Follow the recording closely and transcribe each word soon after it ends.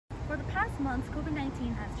months,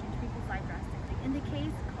 COVID-19 has changed people's lives drastically. In the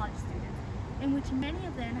case, college students, in which many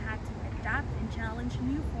of them had to adapt and challenge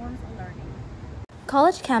new forms of learning.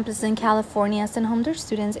 College campuses in California send home their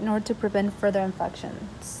students in order to prevent further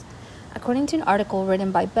infections. According to an article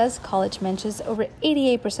written by Best College mentions, over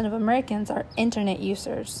 88% of Americans are internet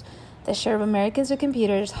users. The share of Americans with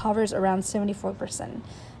computers hovers around 74%.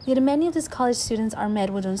 Yet many of these college students are met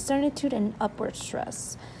with uncertainty and upward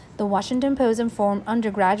stress. The Washington Post informed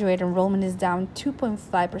undergraduate enrollment is down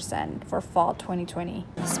 2.5% for fall 2020.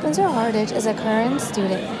 Spencer Hardage is a current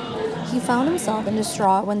student. He found himself in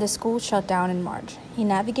distraught when the school shut down in March. He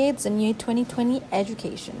navigates the new 2020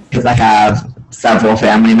 education. Because I have several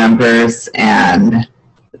family members and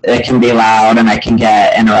it can be loud and I can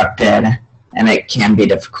get interrupted and it can be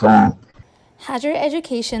difficult. Higher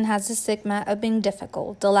education has the stigma of being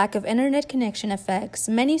difficult. The lack of internet connection affects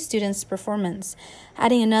many students' performance,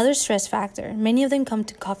 adding another stress factor. Many of them come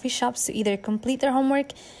to coffee shops to either complete their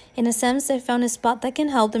homework. In a sense, they found a spot that can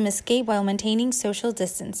help them escape while maintaining social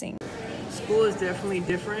distancing. School is definitely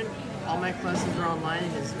different. All my classes are online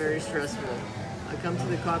and it's very stressful. I come to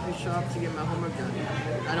the coffee shop to get my homework done.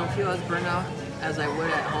 I don't feel as burnt out as I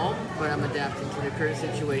would at home, but I'm adapting to the current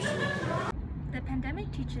situation. The pandemic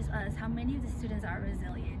teaches us how many of the students are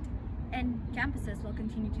resilient, and campuses will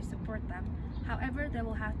continue to support them. However, they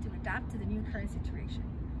will have to adapt to the new current situation.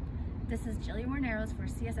 This is Gillian Guarneros for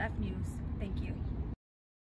CSF News. Thank you.